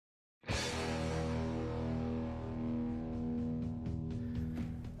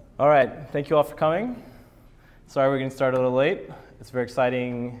All right, thank you all for coming. Sorry we're getting started a little late. It's a very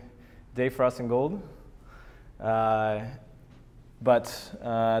exciting day for us in Guld. But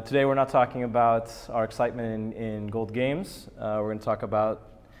today we're not talking about our excitement in Guld games. We're going to talk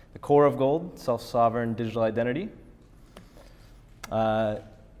about the core of Guld, self-sovereign digital identity.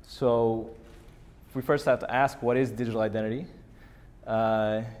 So we first have to ask, what is digital identity?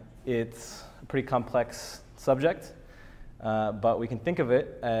 It's a pretty complex subject. But we can think of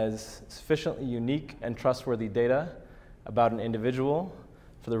it as sufficiently unique and trustworthy data about an individual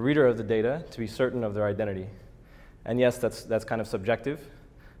for the reader of the data to be certain of their identity. And yes, that's kind of subjective.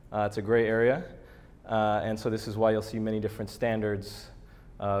 It's a gray area. And so this is why you'll see many different standards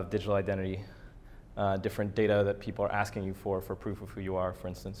of digital identity, different data that people are asking you for proof of who you are, for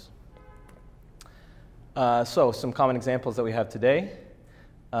instance. So some common examples that we have today.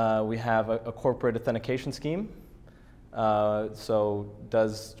 We have a corporate authentication scheme. So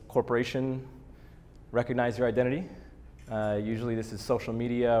does corporation recognize your identity? Usually this is social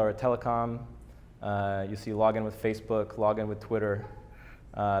media or telecom. You see login with Facebook, login with Twitter,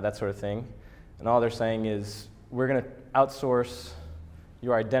 that sort of thing. And all they're saying is, we're going to outsource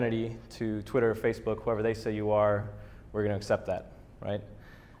your identity to Twitter or Facebook, whoever they say you are, we're going to accept that, right?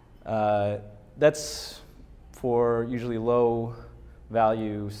 That's for usually low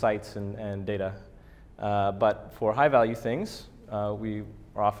value sites and data. But for high-value things, we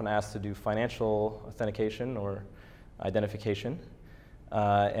are often asked to do financial authentication or identification.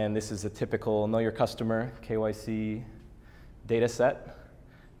 And this is a typical Know Your Customer, KYC data set.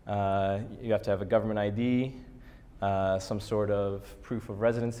 You have to have a government ID, some sort of proof of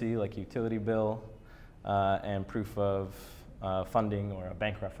residency, like a utility bill, and proof of funding or a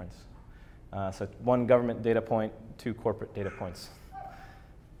bank reference. So one government data point, two corporate data points.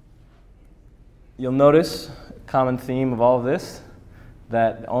 You'll notice a common theme of all of this,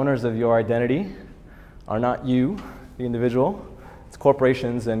 that the owners of your identity are not you, the individual. It's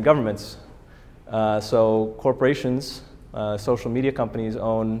corporations and governments. So corporations, social media companies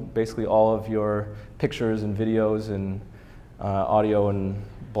own basically all of your pictures and videos and audio and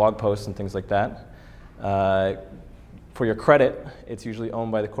blog posts and things like that. For your credit, it's usually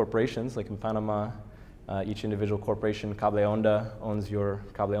owned by the corporations, like in Panama. Each individual corporation, Cable Onda, owns your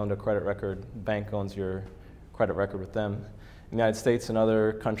Cable Onda credit record. Bank owns your credit record with them. In the United States and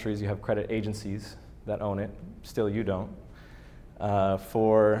other countries, you have credit agencies that own it. Still, you don't.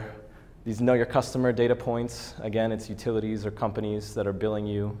 For these Know Your Customer data points, again, it's utilities or companies that are billing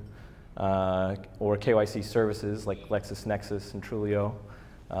you, or KYC services like LexisNexis and Trulio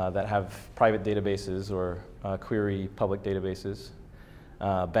that have private databases or query public databases.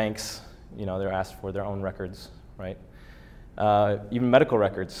 Banks, you know, they're asked for their own records, right? Even medical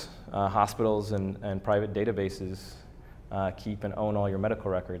records, hospitals and private databases keep and own all your medical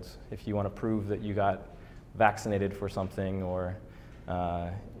records. If you want to prove that you got vaccinated for something or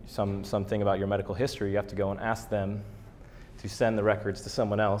something about your medical history, you have to go and ask them to send the records to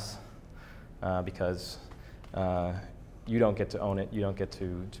someone else because you don't get to own it. You don't get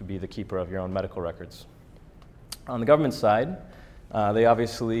to be the keeper of your own medical records. On the government side, they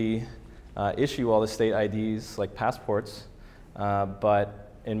obviously issue all the state IDs like passports,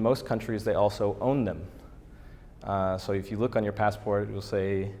 but in most countries they also own them. So if you look on your passport, it will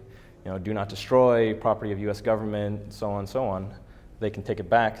say, you know, do not destroy property of US government, so on and so on. They can take it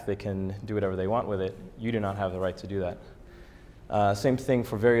back, they can do whatever they want with it. You do not have the right to do that. Same thing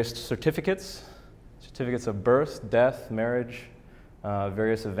for various certificates of birth, death, marriage,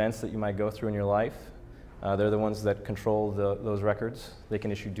 various events that you might go through in your life. They're the ones that control those records. They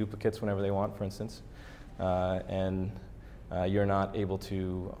can issue duplicates whenever they want, for instance. And you're not able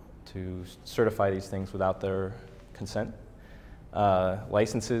to certify these things without their consent.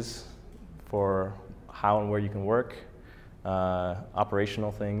 Licenses for how and where you can work.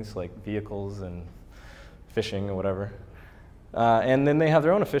 Operational things like vehicles and fishing or whatever. And then they have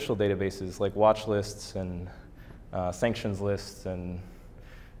their own official databases like watch lists and sanctions lists and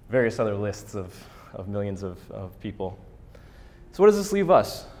various other lists of millions of people. So what does this leave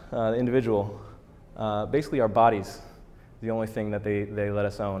us, the individual? Basically our bodies, the only thing that they let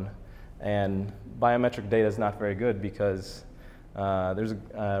us own. And biometric data is not very good because there's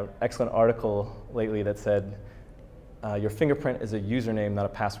an excellent article lately that said your fingerprint is a username, not a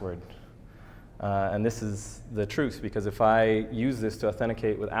password. And this is the truth, because if I use this to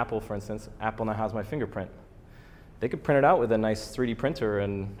authenticate with Apple, for instance, Apple now has my fingerprint. They could print it out with a nice 3D printer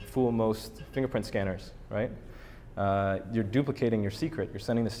and fool most fingerprint scanners, right? You're duplicating your secret. You're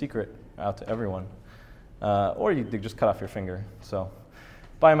sending the secret out to everyone. Or they just cut off your finger. So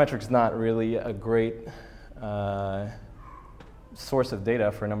biometrics is not really a great source of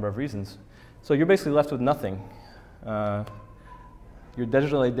data for a number of reasons. So you're basically left with nothing. Your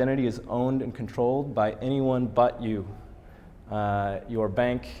digital identity is owned and controlled by anyone but you. Your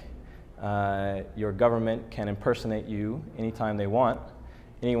bank, your government can impersonate you anytime they want.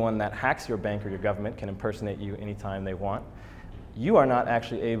 Anyone that hacks your bank or your government can impersonate you anytime they want. You are not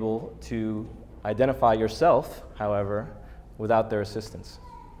actually able to identify yourself, however, without their assistance.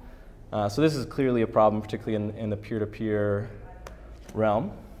 So this is clearly a problem, particularly in the peer-to-peer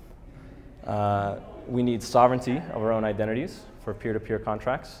realm. We need sovereignty of our own identities for peer-to-peer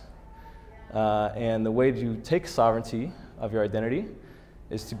contracts. And the way to take sovereignty of your identity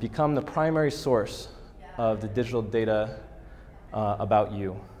is to become the primary source of the digital data about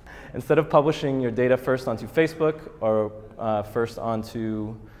you. Instead of publishing your data first onto Facebook or first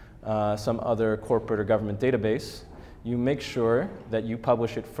onto some other corporate or government database, you make sure that you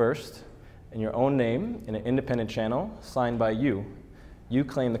publish it first in your own name in an independent channel signed by you. You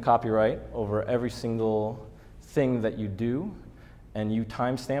claim the copyright over every single thing that you do, and you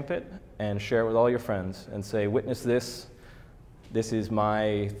timestamp it and share it with all your friends and say, witness this, this is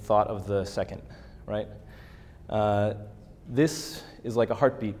my thought of the second, right? This is like a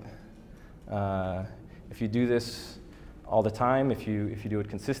heartbeat. If you do this all the time, if you do it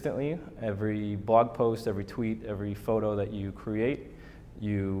consistently, every blog post, every tweet, every photo that you create,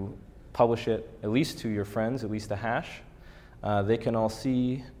 you publish it at least to your friends, at least a hash. They can all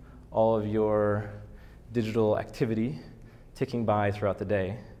see all of your digital activity ticking by throughout the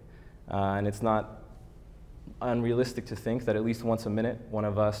day. And it's not unrealistic to think that at least once a minute, one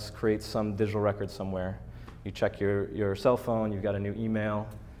of us creates some digital record somewhere. You check your cell phone, you've got a new email,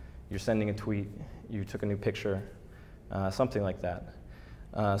 you're sending a tweet, you took a new picture, something like that.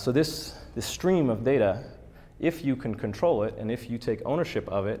 So this stream of data, if you can control it and if you take ownership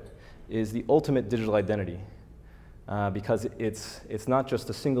of it, is the ultimate digital identity. Because it's not just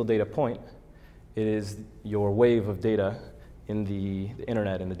a single data point, it is your wave of data in the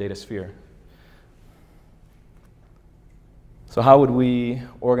internet, in the data sphere. So how would we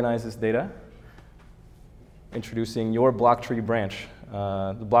organize this data? Introducing your BLOCKTREE branch.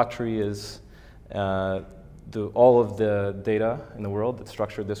 The BLOCKTREE is all of the data in the world that's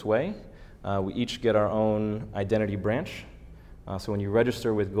structured this way. We each get our own identity branch. So when you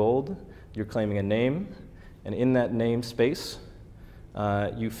register with Guld, you're claiming a name, and in that name space,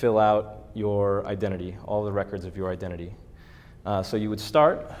 you fill out your identity, all the records of your identity. So you would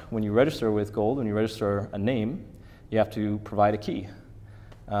start, when you register with Guld, when you register a name, you have to provide a key.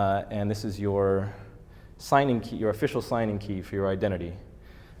 And this is your signing key, your official signing key for your identity.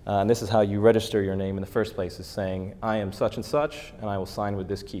 And this is how you register your name in the first place, is saying, I am such and such, and I will sign with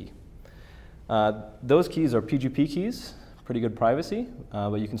this key. Those keys are PGP keys, pretty good privacy,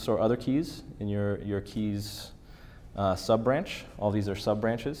 but you can store other keys in your keys sub-branch. All these are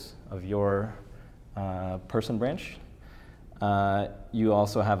sub-branches of your person branch. You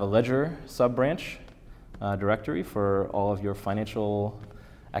also have a ledger sub-branch directory for all of your financial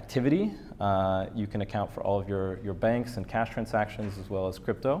activity. You can account for all of your banks and cash transactions as well as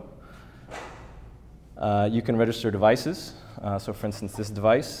crypto. You can register devices. So for instance, this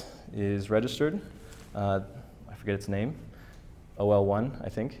device is registered. I forget its name, OL1, I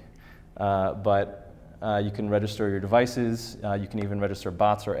think. But you can register your devices. You can even register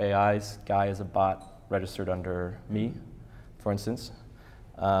bots or AIs. Guy is a bot registered under me, for instance.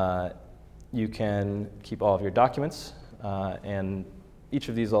 You can keep all of your documents, and each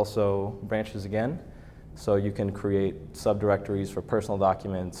of these also branches again. So you can create subdirectories for personal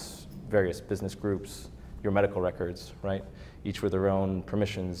documents, various business groups, your medical records, right? Each with their own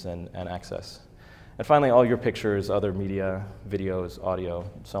permissions and access. And finally, all your pictures, other media, videos, audio,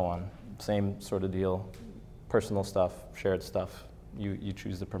 so on. Same sort of deal. Personal stuff, shared stuff, you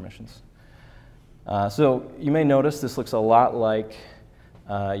choose the permissions. So you may notice this looks a lot like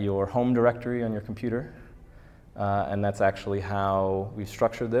your home directory on your computer. And that's actually how we've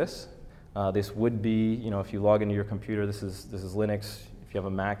structured this. This would be, if you log into your computer, this is Linux. If you have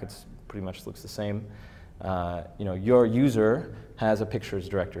a Mac, it pretty much looks the same. Your user has a pictures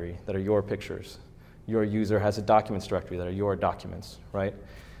directory that are your pictures. Your user has a documents directory that are your documents, right?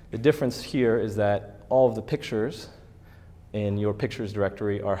 The difference here is that all of the pictures in your pictures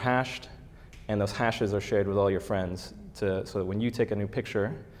directory are hashed, and those hashes are shared with all your friends so that when you take a new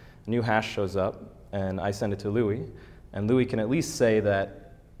picture, a new hash shows up, and I send it to Louis, and Louis can at least say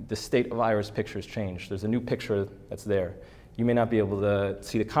that the state of Ira's picture has changed. There's a new picture that's there. You may not be able to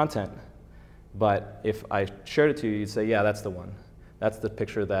see the content, but if I shared it to you, you'd say, yeah, that's the one. That's the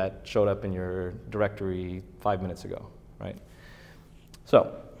picture that showed up in your directory 5 minutes ago, right?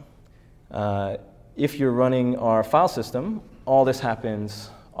 So if you're running our file system, all this happens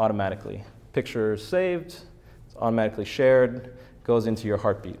automatically. Picture saved, it's automatically shared, goes into your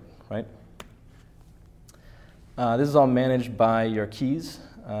heartbeat, right? This is all managed by your keys,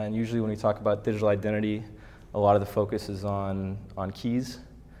 and usually when we talk about digital identity, a lot of the focus is on keys.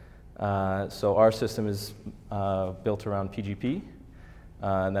 So our system is built around PGP,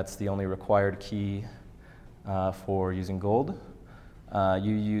 and that's the only required key for using Guld.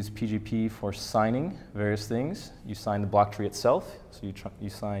 You use PGP for signing various things. You sign the block tree itself, so you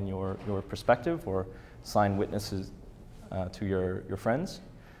sign your perspective or sign witnesses to your friends.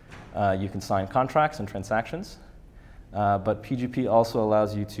 You can sign contracts and transactions. But PGP also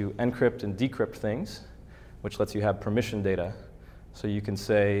allows you to encrypt and decrypt things, which lets you have permission data. So you can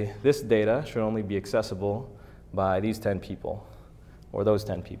say, this data should only be accessible by these 10 people, or those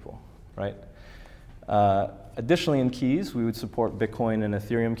 10 people, right? Additionally, in keys, we would support Bitcoin and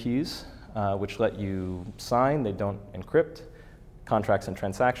Ethereum keys, which let you sign. They don't encrypt. Contracts and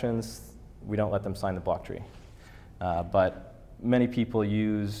transactions, we don't let them sign the block tree. But many people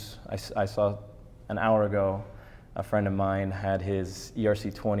use, I saw an hour ago, a friend of mine had his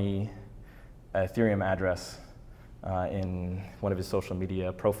ERC20 Ethereum address in one of his social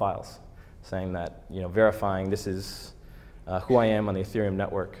media profiles, saying that, verifying this is who I am on the Ethereum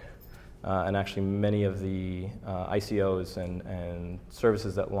network. And actually many of the ICOs and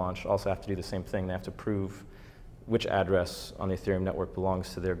services that launch also have to do the same thing. They have to prove which address on the Ethereum network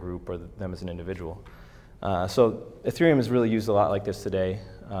belongs to their group or them as an individual. So Ethereum is really used a lot like this today,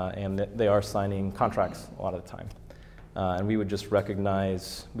 and they are signing contracts a lot of the time. And we would just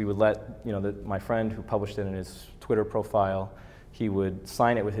recognize, we would let, my friend who published it in his Twitter profile, he would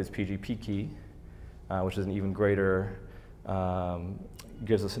sign it with his PGP key, which is an even greater,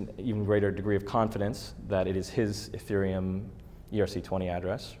 gives us an even greater degree of confidence that it is his Ethereum ERC20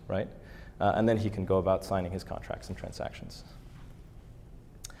 address, right? And then he can go about signing his contracts and transactions.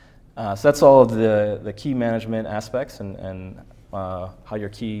 So that's all of the key management aspects and how your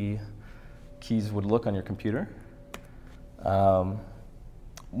keys would look on your computer. One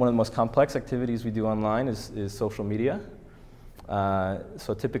of the most complex activities we do online is social media.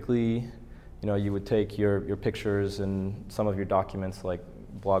 So typically, you would take your pictures and some of your documents like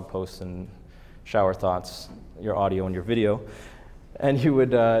blog posts and shower thoughts, your audio and your video, and you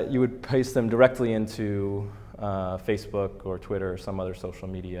would paste them directly into Facebook or Twitter or some other social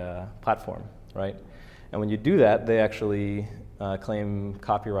media platform, right? And when you do that, they actually claim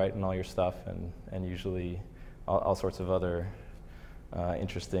copyright on all your stuff and usually all sorts of other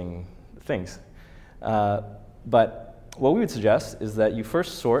interesting things. But what we would suggest is that you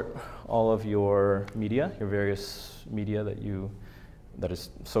first sort all of your media, your various media that is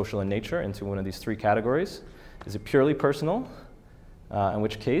social in nature, into one of these three categories. Is it purely personal? In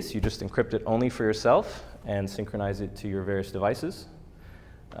which case, you just encrypt it only for yourself and synchronize it to your various devices.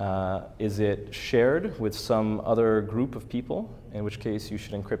 Is it shared with some other group of people? In which case, you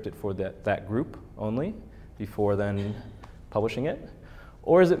should encrypt it for that group only before then publishing it.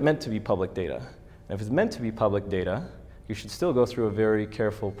 Or is it meant to be public data? And if it's meant to be public data, you should still go through a very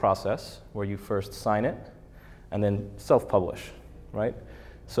careful process where you first sign it and then self-publish, right?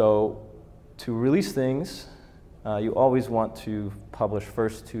 So to release things, you always want to publish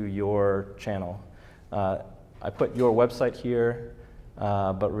first to your channel. I put your website here,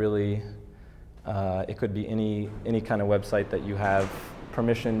 but really it could be any kind of website that you have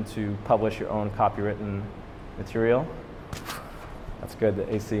permission to publish your own copywritten material. That's good,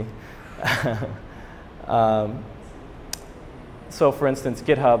 the AC. So for instance,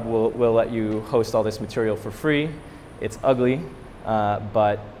 GitHub will let you host all this material for free. It's ugly,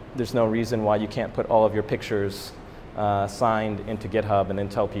 but there's no reason why you can't put all of your pictures signed into GitHub and then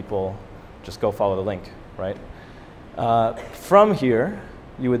tell people, just go follow the link, right? From here,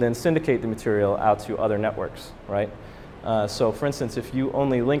 you would then syndicate the material out to other networks, right? So for instance, if you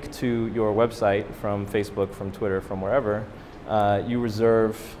only link to your website from Facebook, from Twitter, from wherever, you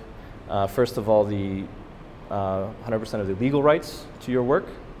reserve, first of all, the 100% of the legal rights to your work,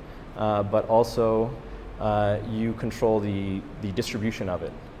 but also you control the distribution of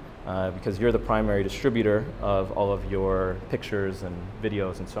it because you're the primary distributor of all of your pictures and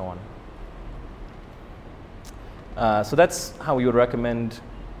videos and so on. So that's how we would recommend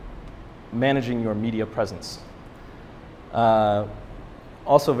managing your media presence.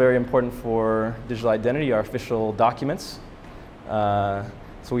 Also very important for digital identity are official documents.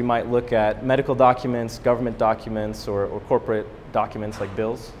 So we might look at medical documents, government documents, or corporate documents like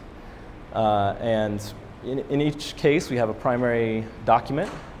bills. And in each case, we have a primary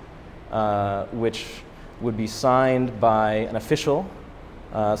document, which would be signed by an official.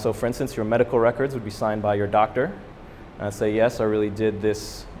 So for instance, your medical records would be signed by your doctor. say, yes, I really did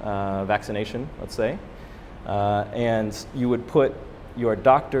this vaccination, let's say. And you would put your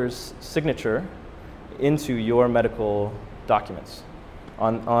doctor's signature into your medical documents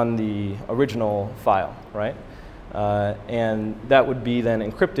on the original file, right? And that would be then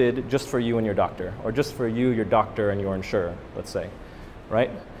encrypted just for you and your doctor, or just for you, your doctor, and your insurer, let's say, right?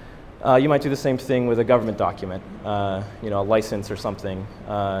 You might do the same thing with a government document, a license or something.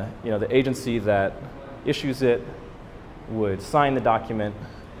 The agency that issues it would sign the document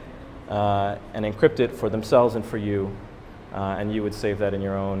and encrypt it for themselves and for you, and you would save that in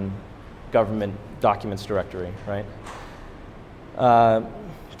your own government documents directory, right?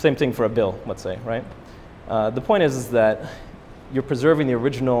 Same thing for a bill, let's say, right? The point is that you're preserving the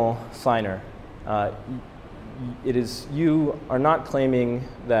original signer. You are not claiming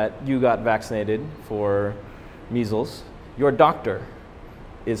that you got vaccinated for measles. Your doctor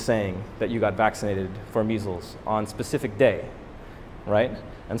is saying that you got vaccinated for measles on a specific day, right?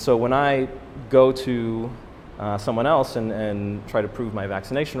 And so when I go to someone else and try to prove my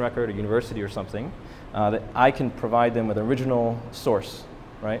vaccination record, a university or something, that I can provide them with an original source,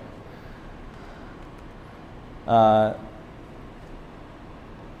 right?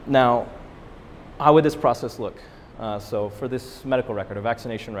 Now, how would this process look? So for this medical record, a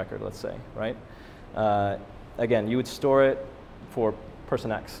vaccination record, let's say, right? Again, you would store it for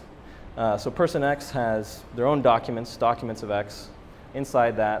person X. So person X has their own documents of X.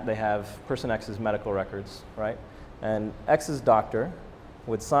 Inside that, they have person X's medical records, right? And X's doctor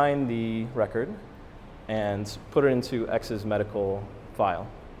would sign the record and put it into X's medical file,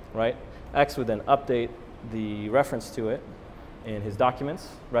 right? X would then update the reference to it in his documents,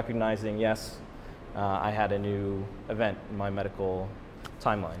 recognizing, yes, I had a new event in my medical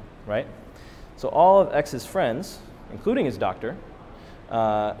timeline, right? So all of X's friends, including his doctor,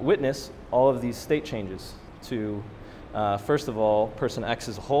 witness all of these state changes to, first of all, person X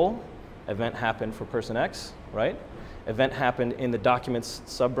as a whole. Event happened for person X, right? Event happened in the documents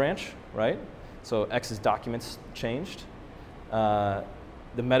sub-branch, right? So X's documents changed. The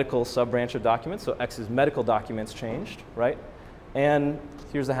medical sub-branch of documents, so X's medical documents changed, right? And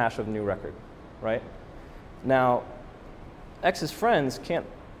here's the hash of the new record, right? Now, X's friends can't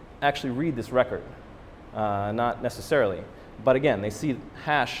actually read this record, not necessarily. But again, they see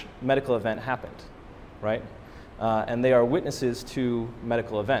hash medical event happened, right? And they are witnesses to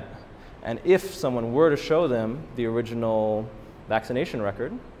medical event. And if someone were to show them the original vaccination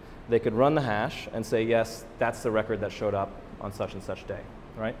record, they could run the hash and say, yes, that's the record that showed up on such and such day,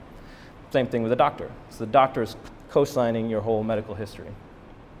 right? Same thing with a doctor. So the doctor is co-signing your whole medical history.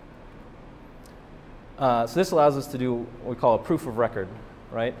 So this allows us to do what we call a proof of record,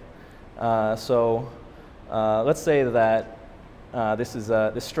 right? Let's say that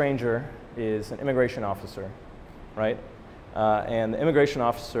this stranger is an immigration officer, right? And the immigration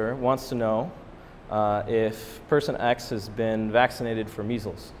officer wants to know if person X has been vaccinated for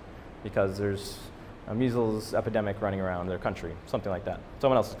measles, because there's a measles epidemic running around their country, something like that.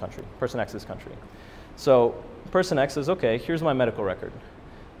 Someone else's country, person X's country. So person X says, okay, here's my medical record.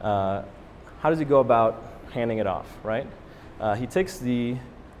 How does he go about handing it off, right? He takes the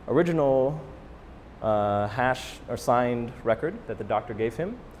original hash or signed record that the doctor gave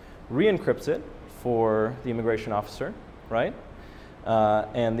him, re-encrypts it for the immigration officer, right?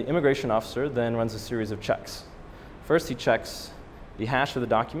 And the immigration officer then runs a series of checks. First, he checks the hash of the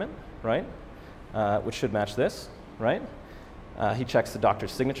document, right? Which should match this, right? He checks the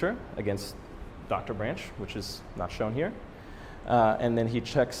doctor's signature against doctor branch, which is not shown here. And then he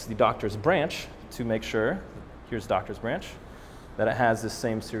checks the doctor's branch to make sure, here's doctor's branch, that it has this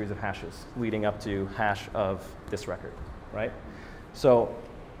same series of hashes leading up to hash of this record, right? So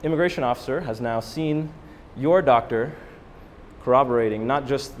immigration officer has now seen your doctor corroborating not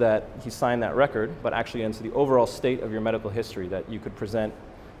just that he signed that record, but actually into the overall state of your medical history, that you could present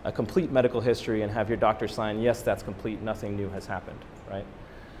a complete medical history and have your doctor sign, yes, that's complete, nothing new has happened, right?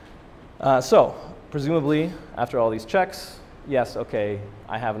 So presumably, after all these checks, yes, okay,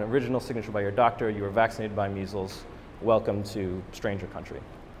 I have an original signature by your doctor, you were vaccinated by measles, welcome to stranger country.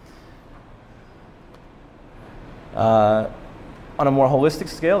 On a more holistic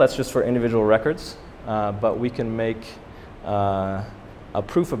scale, that's just for individual records, but we can make a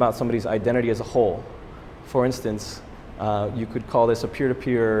proof about somebody's identity as a whole. For instance, you could call this a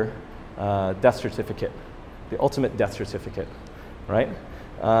peer-to-peer death certificate, the ultimate death certificate, right?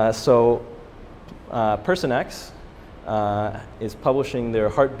 Person X is publishing their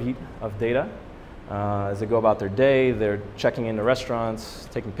heartbeat of data as they go about their day. They're checking into restaurants,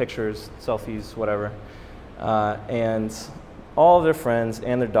 taking pictures, selfies, whatever. And all of their friends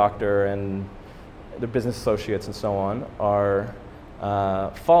and their doctor and their business associates and so on, are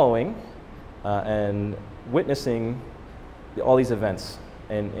following and witnessing all these events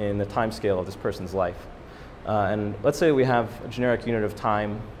in the time scale of this person's life. And let's say we have a generic unit of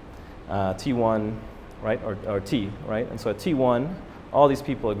time, T1, right, or T, right? And so at T1, all these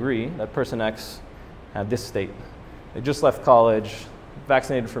people agree that person X had this state. They just left college,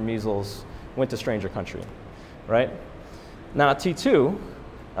 vaccinated for measles, went to stranger country, right? Now at T2,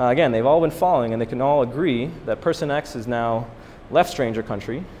 again, they've all been following, and they can all agree that person X is now left stranger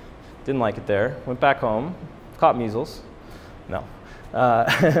country, didn't like it there, went back home, caught measles. No.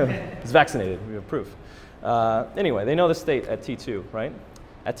 Is vaccinated, we have proof. Anyway, they know the state at T2, right?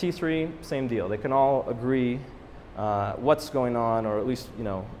 At T3, same deal. They can all agree what's going on, or at least,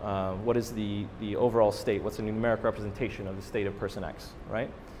 what is the overall state, what's the numeric representation of the state of person X, right?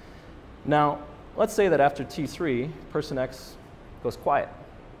 Now, let's say that after T3, person X goes quiet.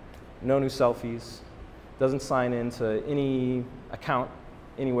 No new selfies, doesn't sign into any account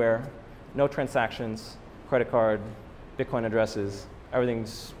anywhere, no transactions, credit card, Bitcoin addresses,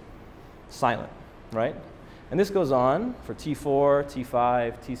 everything's silent, right? And this goes on for T4,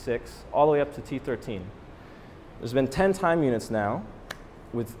 T5, T6, all the way up to T13. There's been 10 time units now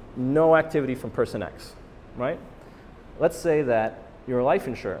with no activity from person X, right? Let's say that you're a life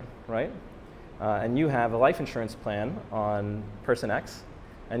insurer, right? And you have a life insurance plan on person X,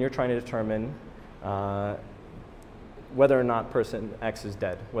 and you're trying to determine whether or not person X is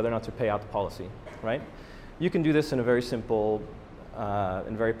dead, whether or not to pay out the policy, right? You can do this in a very simple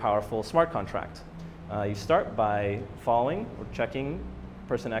and very powerful smart contract. You start by following or checking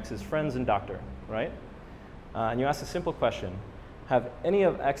person X's friends and doctor, right? And you ask a simple question. Have any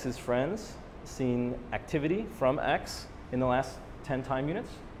of X's friends seen activity from X in the last 10 time units,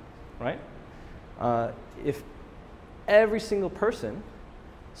 right? If every single person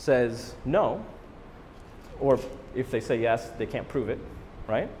says no, or if they say yes, they can't prove it,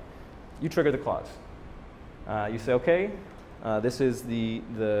 right? You trigger the clause. You say, okay, this is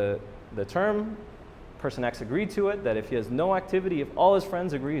the term. Person X agreed to it, that if he has no activity, if all his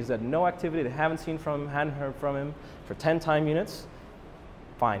friends agree he's had no activity, they haven't seen from him, hadn't heard from him for 10 time units,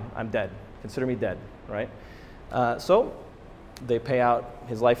 fine, I'm dead. Consider me dead, right? So they pay out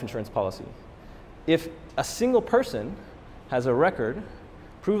his life insurance policy. If a single person has a record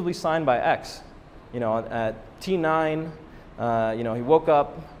provably signed by X, at T9, he woke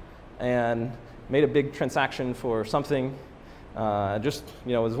up and made a big transaction for something, with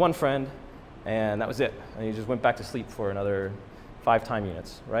his one friend, and that was it. And he just went back to sleep for another 5 time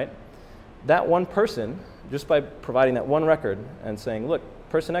units, right? That one person, just by providing that one record and saying, look,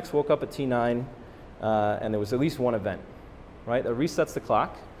 person X woke up at T9, and there was at least one event, right? That resets the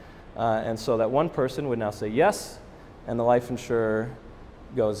clock. And so that one person would now say yes, and the life insurer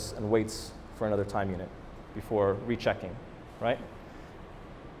goes and waits for another time unit before rechecking, right?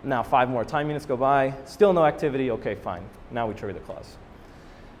 Now 5 more time units go by, still no activity, okay, fine. Now we trigger the clause.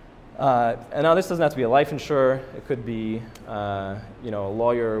 And now this doesn't have to be a life insurer. It could be a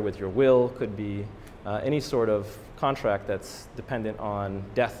lawyer with your will, could be any sort of contract that's dependent on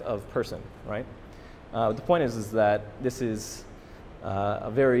death of person, right? The point is that this is a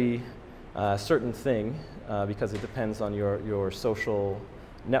very certain thing because it depends on your social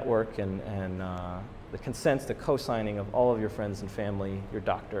network and the consent, the co-signing of all of your friends and family, your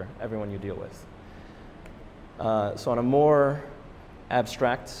doctor, everyone you deal with. So on a more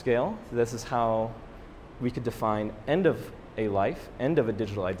abstract scale, this is how we could define end of a life, end of a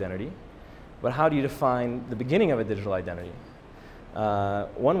digital identity. But how do you define the beginning of a digital identity?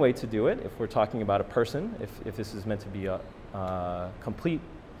 One way to do it, if we're talking about a person, if this is meant to be a complete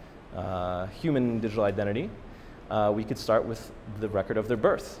human digital identity, we could start with the record of their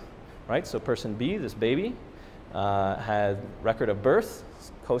birth, right? So person B, this baby, had record of birth,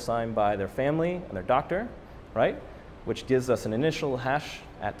 co-signed by their family and their doctor, right? Which gives us an initial hash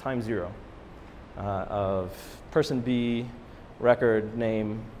at time 0 of person B, record,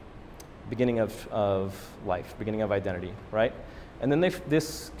 name, beginning of life, beginning of identity, right? And then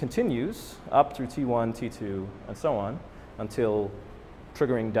this continues up through T1, T2, and so on until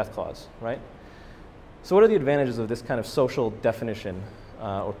triggering death clause, right? So what are the advantages of this kind of social definition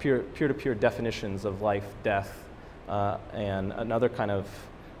or peer-to-peer definitions of life, death, and another kind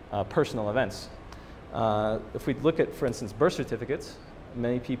of personal events? If we look at, for instance, birth certificates,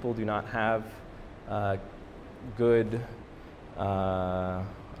 many people do not have good, I don't know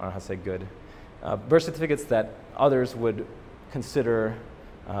how to say good, birth certificates that others would consider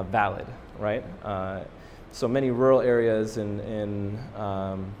valid, right? So many rural areas in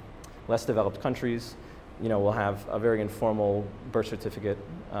less developed countries, will have a very informal birth certificate,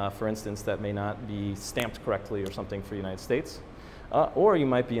 for instance, that may not be stamped correctly or something for the United States. Or you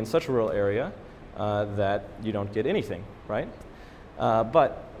might be in such a rural area that you don't get anything, right?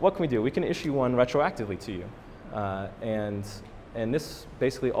 But what can we do? We can issue one retroactively to you. And this,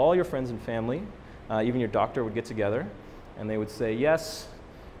 basically all your friends and family, even your doctor would get together and they would say, yes,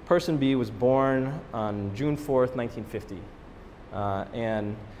 person B was born on June 4th, 1950.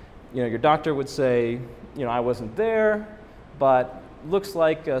 And your doctor would say, I wasn't there, but looks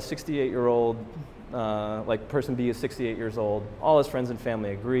like a 68-year-old, like person B is 68 years old. All his friends and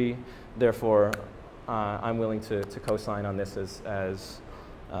family agree. Therefore, I'm willing to co-sign on this as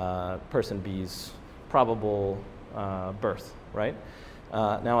person B's probable birth, right?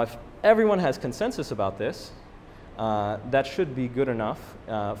 Now, if everyone has consensus about this, that should be good enough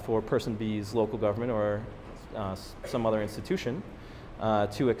for person B's local government or some other institution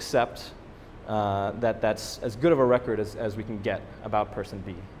to accept that that's as good of a record as we can get about person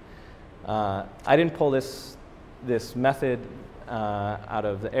B. I didn't pull this method out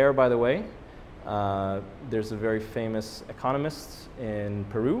of the air, by the way. There's a very famous economist in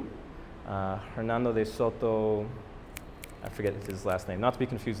Peru, Hernando de Soto. I forget his last name, not to be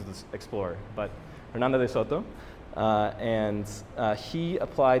confused with this explorer, but Hernando de Soto. And he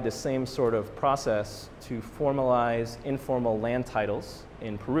applied the same sort of process to formalize informal land titles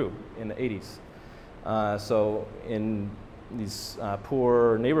in Peru in the 80s. So in these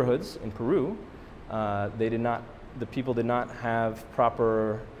poor neighborhoods in Peru, the people did not have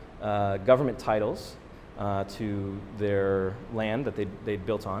proper government titles to their land that they'd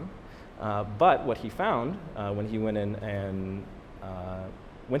built on. But what he found when he went in and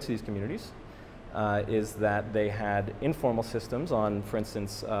went to these communities is that they had informal systems on, for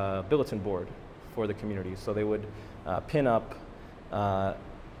instance, bulletin board for the community. So they would pin up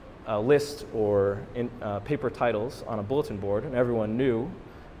a list or paper titles on a bulletin board, and everyone knew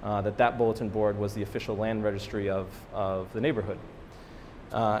that bulletin board was the official land registry of the neighborhood.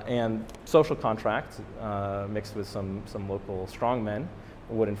 And social contract, mixed with some local strongmen,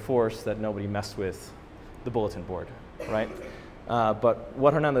 would enforce that nobody messed with the bulletin board, right? But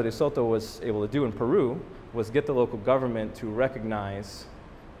what Hernando de Soto was able to do in Peru was get the local government to recognize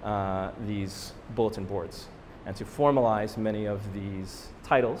these bulletin boards and to formalize many of these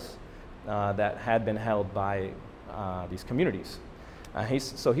titles that had been held by these communities.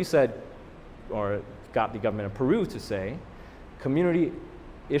 So he said, or got the government of Peru to say, community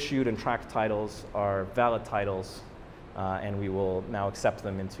issued and tracked titles are valid titles, and we will now accept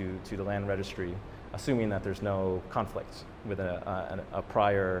them into the land registry, assuming that there's no conflict with a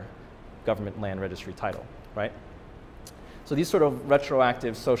prior government land registry title, right? So these sort of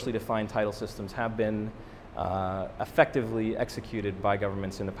retroactive socially defined title systems have been effectively executed by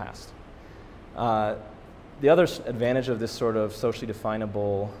governments in the past. The other advantage of this sort of socially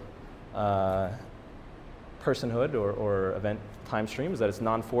definable personhood or event time stream is that it's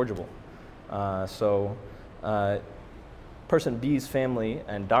non-forgeable. So person B's family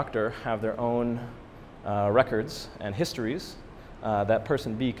and doctor have their own records and histories that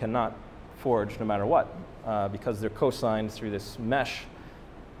person B cannot forge no matter what, because they're co-signed through this mesh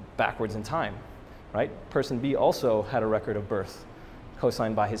backwards in time, right? Person B also had a record of birth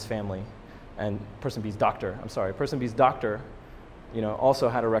co-signed by his family, and person B's doctor also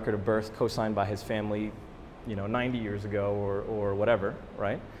had a record of birth co-signed by his family 90 years ago or whatever,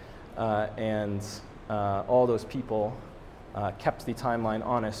 right? And all those people kept the timeline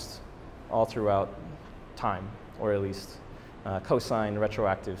honest all throughout time, or at least co-signed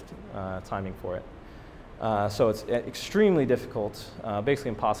retroactive timing for it. So it's extremely difficult, basically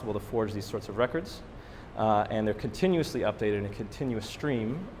impossible to forge these sorts of records, and they're continuously updated in a continuous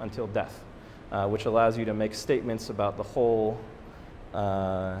stream until death, which allows you to make statements about the whole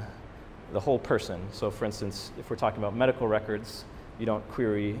person. So for instance, if we're talking about medical records, you don't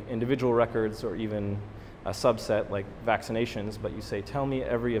query individual records or even a subset like vaccinations, but you say, tell me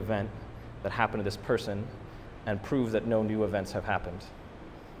every event that happened to this person and prove that no new events have happened,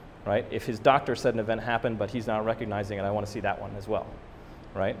 right? If his doctor said an event happened, but he's not recognizing it, I want to see that one as well,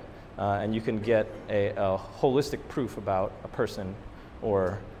 right? And you can get a holistic proof about a person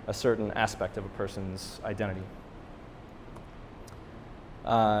or a certain aspect of a person's identity.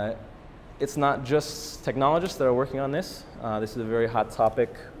 It's not just technologists that are working on this. This is a very hot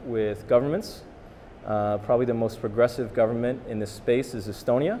topic with governments. Probably the most progressive government in this space is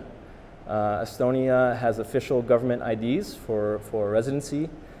Estonia. Estonia has official government IDs for residency.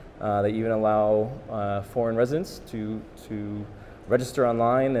 They even allow foreign residents to register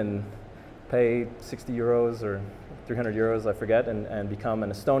online and pay 60 euros or 300 euros, I forget, and become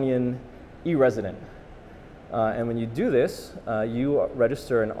an Estonian e-resident. And when you do this, you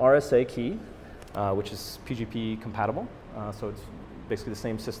register an RSA key, which is PGP compatible. So it's basically the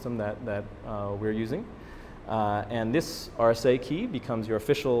same system that we're using. And this RSA key becomes your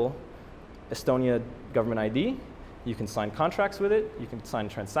official Estonia government ID. You can sign contracts with it, you can sign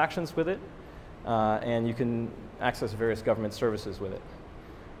transactions with it, and you can access various government services with it.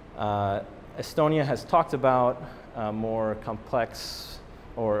 Estonia has talked about more complex,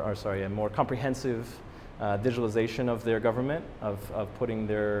 a more comprehensive digitalization of their government, of putting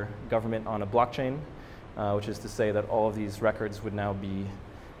their government on a blockchain, which is to say that all of these records would now be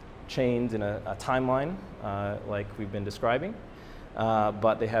chained in a timeline like we've been describing,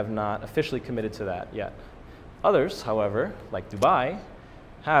 but they have not officially committed to that yet. Others, however, like Dubai,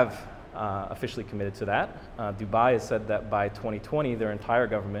 have officially committed to that. Dubai has said that by 2020 their entire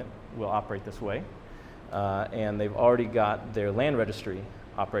government will operate this way, and they've already got their land registry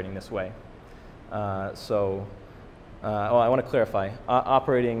operating this way. I want to clarify,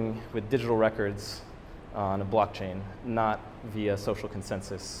 operating with digital records on a blockchain, not via social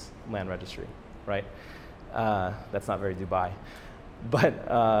consensus land registry, right? That's not very Dubai. But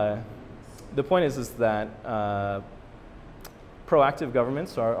the point is that proactive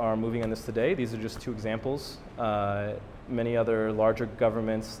governments are moving on this today. These are just two examples. Many other larger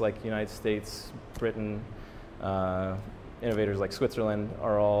governments like the United States, Britain, innovators like Switzerland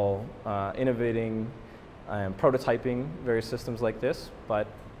are all innovating and prototyping various systems like this, but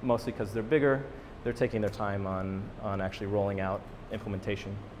mostly because they're bigger, they're taking their time on actually rolling out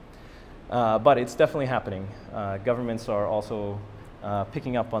implementation. But it's definitely happening. Governments are also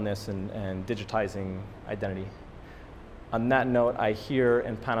picking up on this and digitizing identity. On that note, I hear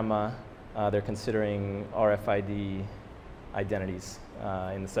in Panama they're considering RFID identities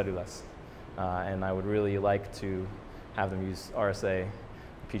in the cedulas. And I would really like to have them use RSA,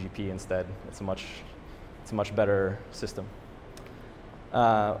 PGP instead. It's a much better system.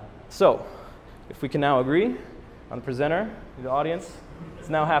 So, if we can now agree on the presenter, the audience, it's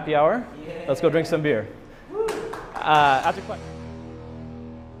now happy hour. Yeah. Let's go drink some beer. After questions.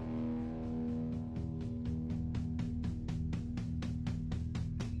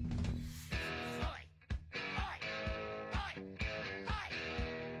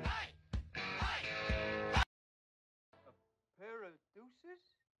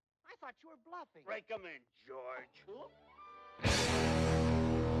 I thought you were bluffing. Break 'em in, George.